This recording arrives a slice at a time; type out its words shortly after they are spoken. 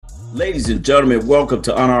Ladies and gentlemen, welcome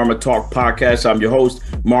to Unarmored Talk Podcast. I'm your host,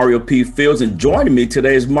 Mario P. Fields, and joining me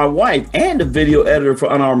today is my wife and the video editor for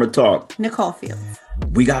Unarmored Talk, Nicole Fields.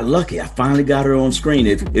 We got lucky. I finally got her on screen.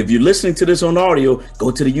 If you're listening to this on audio,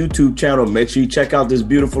 go to the YouTube channel. Make sure you check out this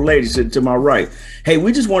beautiful lady sitting to my right. Hey,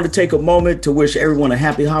 we just wanted to take a moment to wish everyone a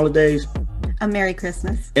happy holidays. A Merry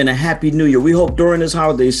Christmas. And a Happy New Year. We hope during this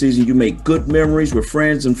holiday season you make good memories with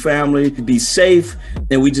friends and family. Be safe.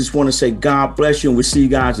 And we just want to say God bless you, and we'll see you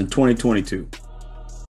guys in 2022.